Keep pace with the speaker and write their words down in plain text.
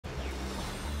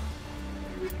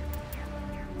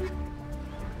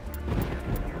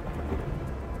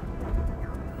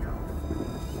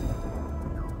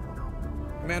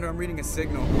Commander, I'm reading a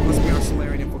signal. Must be our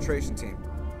Solarian infiltration team.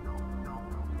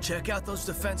 Check out those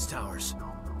defense towers.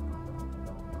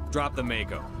 Drop the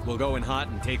Mako. We'll go in hot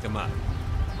and take them out.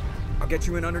 I'll get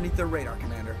you in underneath their radar,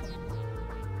 Commander.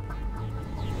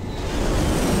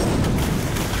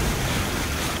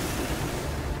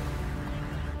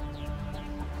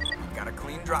 Got a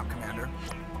clean drop, Commander.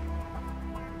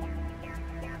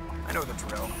 I know the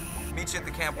drill. Meet you at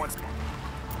the camp once.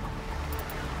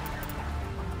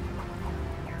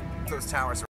 Those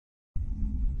towers are...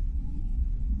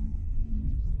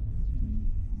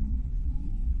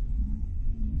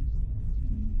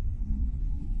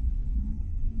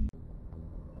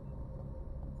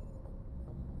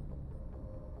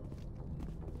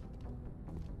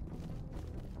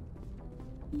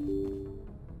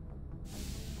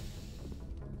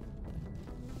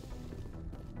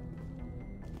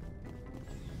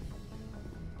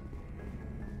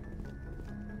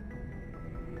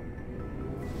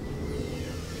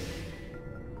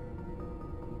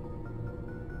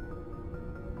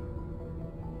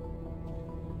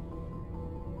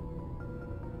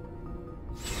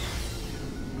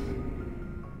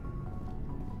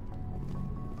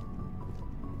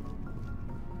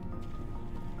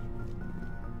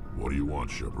 What do you want,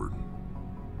 Shepard?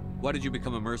 Why did you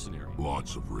become a mercenary?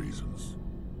 Lots of reasons.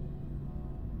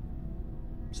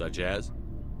 Such as?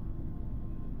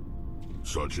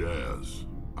 Such as,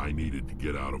 I needed to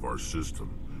get out of our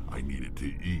system. I needed to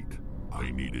eat. I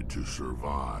needed to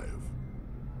survive.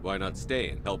 Why not stay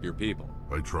and help your people?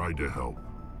 I tried to help.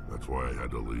 That's why I had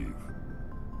to leave.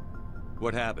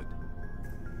 What happened?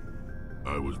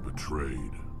 I was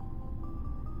betrayed.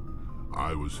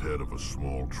 I was head of a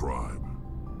small tribe.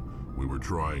 We were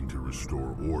trying to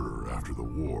restore order after the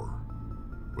war,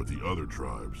 but the other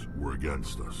tribes were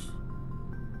against us.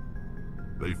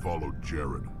 They followed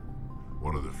Jared,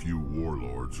 one of the few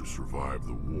warlords who survived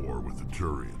the war with the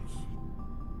Turians.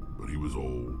 But he was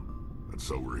old, and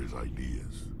so were his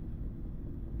ideas.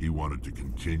 He wanted to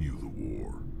continue the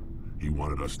war. He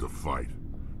wanted us to fight.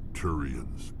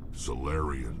 Turians,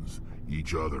 Solarians,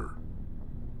 each other.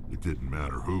 It didn't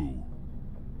matter who,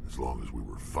 as long as we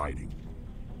were fighting.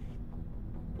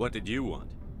 What did you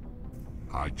want?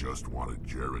 I just wanted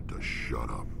Jared to shut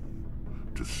up,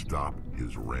 to stop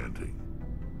his ranting.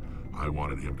 I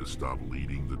wanted him to stop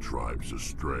leading the tribes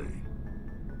astray.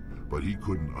 But he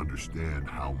couldn't understand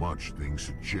how much things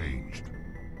had changed.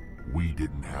 We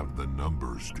didn't have the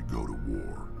numbers to go to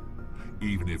war.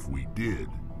 Even if we did,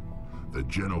 the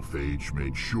genophage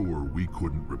made sure we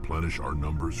couldn't replenish our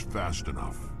numbers fast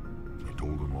enough. I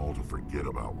told them all to forget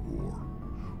about war.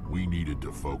 We needed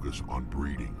to focus on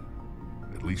breeding,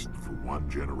 at least for one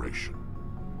generation.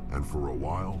 And for a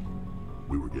while,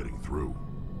 we were getting through.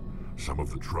 Some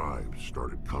of the tribes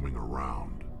started coming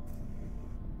around.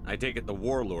 I take it the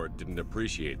warlord didn't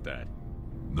appreciate that.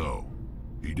 No,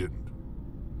 he didn't.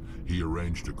 He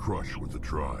arranged a crush with the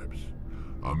tribes,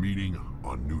 a meeting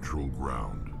on neutral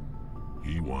ground.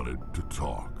 He wanted to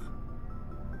talk.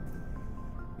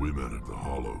 We met at the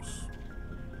Hollows,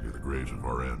 near the graves of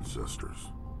our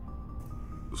ancestors.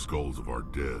 The skulls of our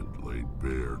dead laid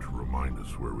bare to remind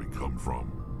us where we come from,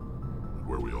 and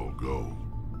where we all go.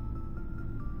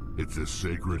 It's as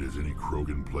sacred as any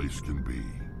Krogan place can be.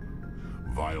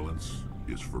 Violence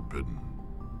is forbidden.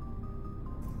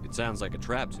 It sounds like a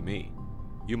trap to me.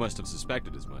 You must have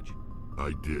suspected as much.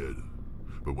 I did.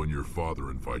 But when your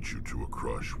father invites you to a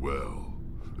crush, well,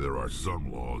 there are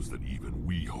some laws that even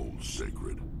we hold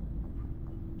sacred.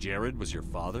 Jared was your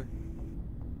father?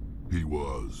 He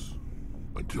was.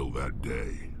 Until that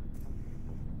day.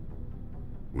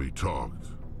 We talked,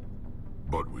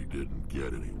 but we didn't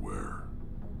get anywhere.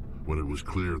 When it was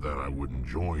clear that I wouldn't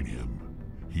join him,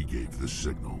 he gave the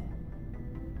signal.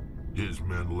 His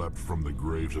men leapt from the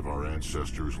graves of our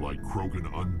ancestors like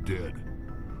Krogan undead.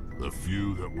 The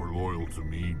few that were loyal to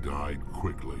me died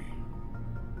quickly.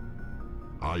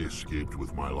 I escaped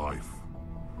with my life,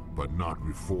 but not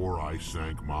before I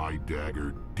sank my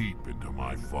dagger deep into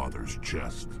my father's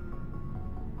chest.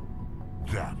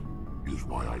 That is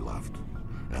why I left,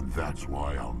 and that's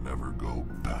why I'll never go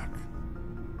back.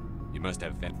 You must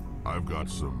have been. I've got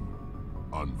some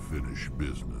unfinished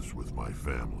business with my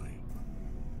family,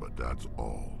 but that's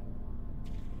all.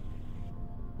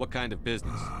 What kind of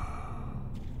business?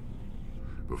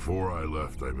 Before I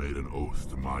left, I made an oath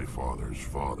to my father's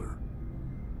father.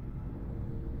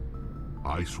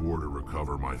 I swore to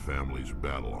recover my family's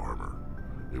battle armor.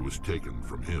 It was taken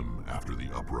from him after the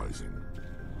uprising.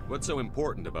 What's so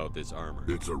important about this armor?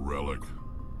 It's a relic.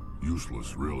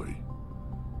 Useless, really.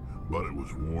 But it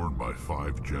was worn by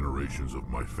 5 generations of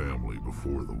my family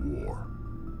before the war.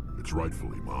 It's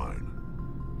rightfully mine.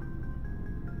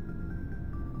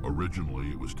 Originally,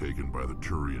 it was taken by the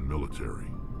Turian military.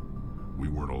 We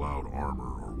weren't allowed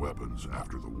armor or weapons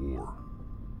after the war.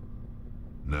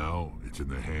 Now, it's in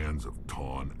the hands of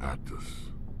Ton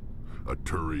Actus, a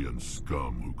Turian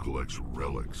scum who collects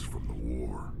relics from the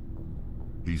war.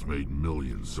 He's made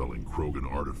millions selling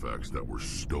Krogan artifacts that were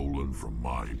stolen from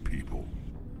my people.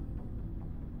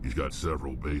 He's got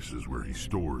several bases where he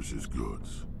stores his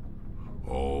goods,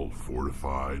 all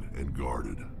fortified and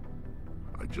guarded.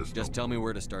 Just tell me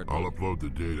where to start. I'll upload the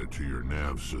data to your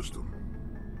nav system.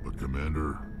 But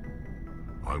Commander,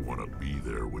 I want to be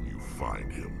there when you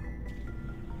find him.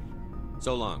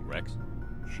 So long, Wrex.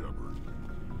 Shepard.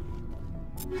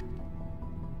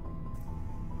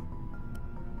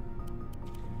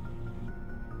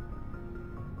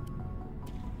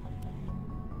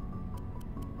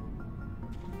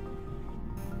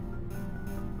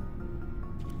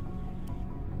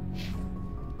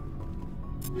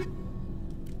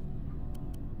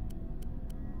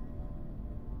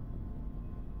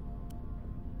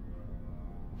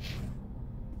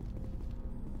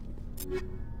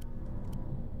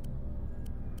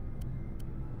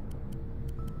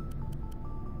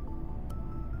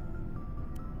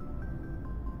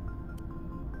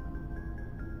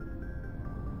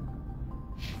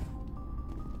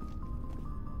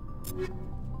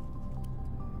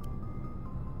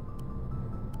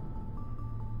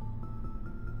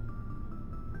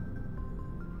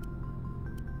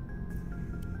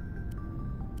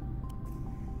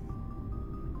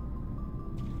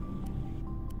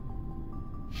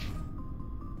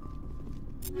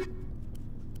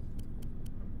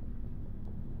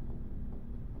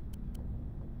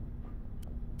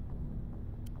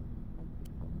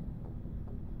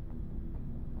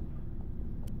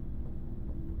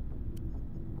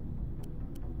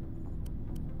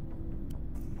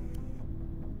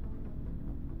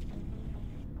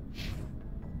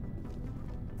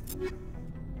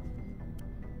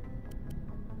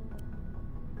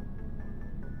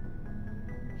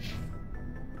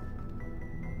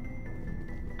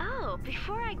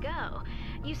 Before I go,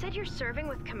 you said you're serving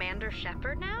with Commander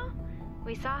Shepard now?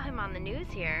 We saw him on the news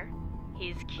here.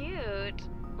 He's cute.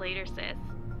 Later, sis.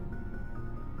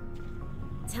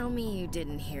 Tell me you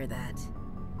didn't hear that.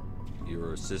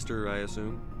 Your sister, I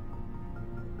assume?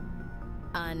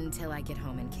 Until I get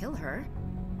home and kill her.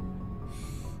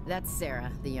 That's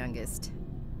Sarah, the youngest.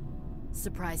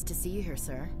 Surprised to see you here,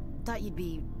 sir. Thought you'd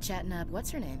be chatting up,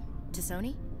 what's her name?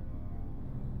 T'Soni?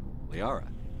 Liara.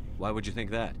 Why would you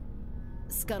think that?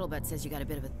 Scuttlebutt says you got a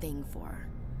bit of a thing for her.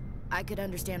 I could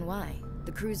understand why.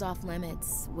 The crew's off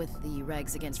limits with the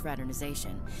regs against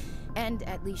fraternization. And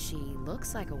at least she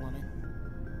looks like a woman.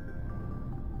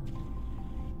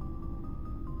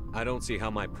 I don't see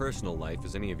how my personal life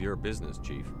is any of your business,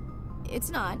 Chief. It's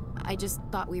not. I just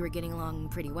thought we were getting along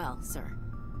pretty well, sir.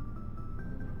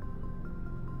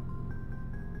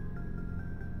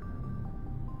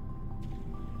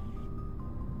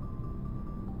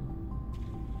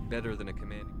 Better than a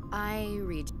command.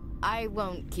 I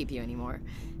won't keep you anymore.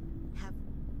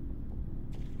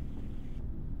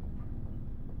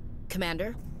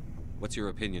 Commander? What's your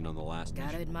opinion on the last Gotta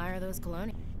mission? admire those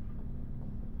colonials.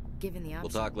 Given the option. We'll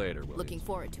talk later, Williams. Looking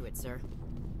forward to it, sir.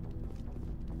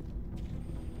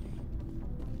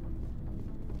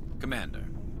 Commander,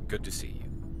 good to see you.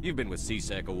 You've been with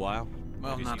CSEC a while.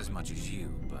 Well, not as much as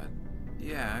you, but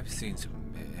yeah, I've seen some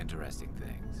interesting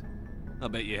things. I'll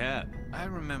bet you have. I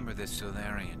remember this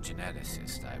Solarian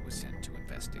geneticist I was sent to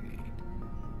investigate.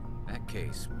 That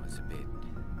case was a bit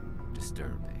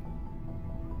disturbing.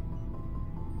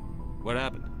 What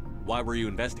happened? Why were you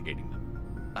investigating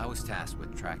them? I was tasked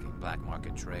with tracking black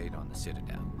market trade on the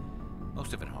Citadel.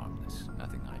 Most of it harmless,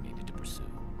 nothing I needed to pursue.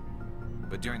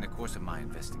 But during the course of my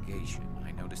investigation,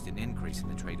 I noticed an increase in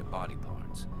the trade of body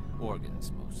parts,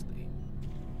 organs mostly.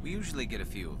 We usually get a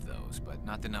few of those, but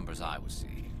not the numbers I was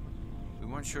seeing. We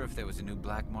weren't sure if there was a new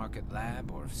black market lab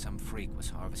or if some freak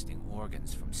was harvesting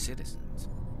organs from citizens.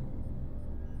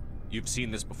 You've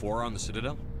seen this before on the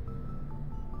Citadel?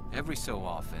 Every so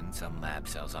often, some lab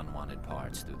sells unwanted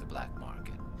parts through the black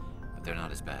market, but they're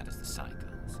not as bad as the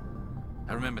psychos.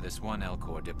 I remember this one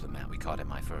Elcor diplomat we caught in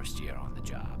my first year on the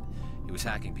job. He was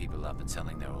hacking people up and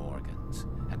selling their organs,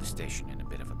 had the station in a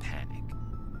bit of a panic.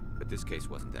 But this case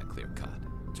wasn't that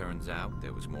clear-cut. Turns out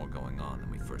there was more going on than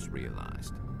we first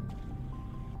realized.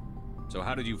 So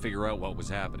how did you figure out what was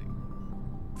happening?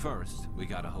 First, we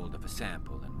got a hold of a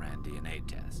sample and ran DNA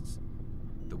tests.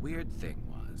 The weird thing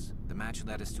was, the match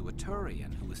led us to a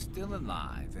Turian who was still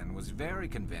alive and was very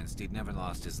convinced he'd never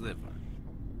lost his liver.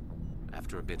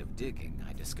 After a bit of digging,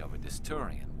 I discovered this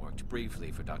Turian worked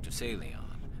briefly for Dr.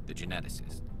 Salion, the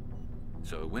geneticist.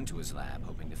 So I went to his lab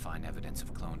hoping to find evidence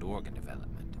of cloned organ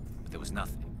development. But there was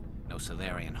nothing. No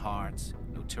Solarian hearts,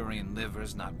 no Turian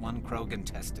livers, not one Krogan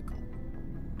testicle.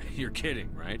 You're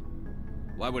kidding, right?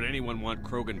 Why would anyone want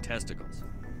Krogan testicles?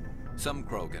 Some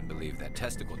Krogan believe that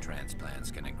testicle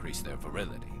transplants can increase their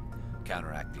virility,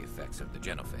 counteract the effects of the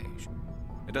genophage.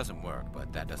 It doesn't work,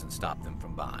 but that doesn't stop them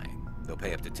from buying. They'll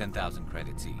pay up to 10,000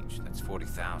 credits each. That's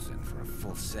 40,000 for a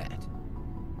full set.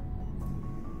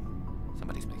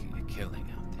 Somebody's making a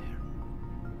killing out there.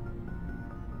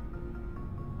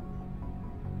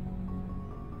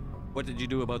 What did you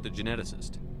do about the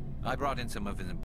geneticist? I brought in some of his